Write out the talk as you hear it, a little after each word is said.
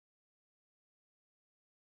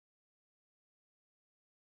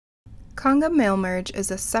Conga Mail Merge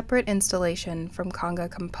is a separate installation from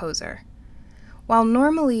Conga Composer. While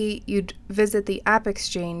normally you'd visit the App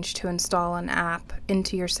Exchange to install an app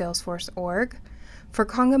into your Salesforce org, for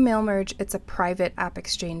Conga Mail Merge it's a private App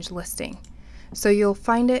Exchange listing, so you'll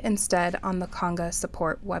find it instead on the Conga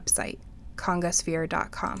support website,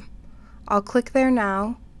 congasphere.com. I'll click there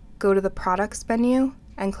now, go to the Products menu,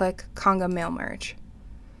 and click Conga Mail Merge.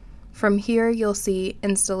 From here you'll see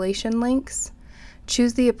installation links.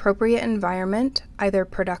 Choose the appropriate environment, either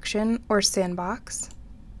production or sandbox.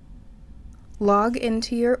 Log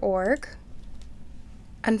into your org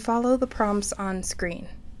and follow the prompts on screen.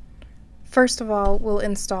 First of all, we'll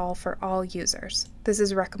install for all users. This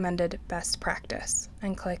is recommended best practice,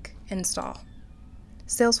 and click Install.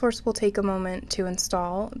 Salesforce will take a moment to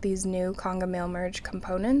install these new Conga Mail Merge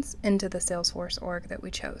components into the Salesforce org that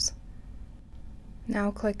we chose.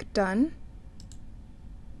 Now click Done.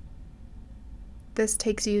 This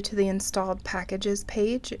takes you to the Installed Packages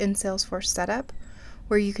page in Salesforce Setup,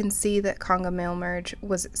 where you can see that Conga Mail Merge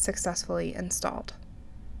was successfully installed.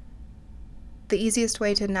 The easiest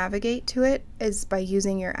way to navigate to it is by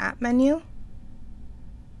using your App menu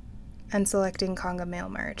and selecting Conga Mail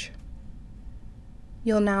Merge.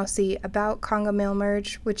 You'll now see About Conga Mail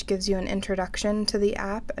Merge, which gives you an introduction to the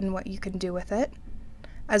app and what you can do with it,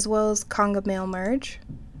 as well as Conga Mail Merge,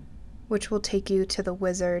 which will take you to the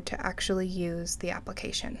wizard to actually use the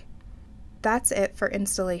application. That's it for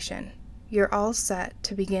installation. You're all set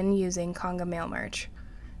to begin using Conga Mail Merge.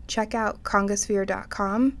 Check out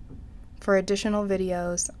congasphere.com for additional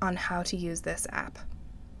videos on how to use this app.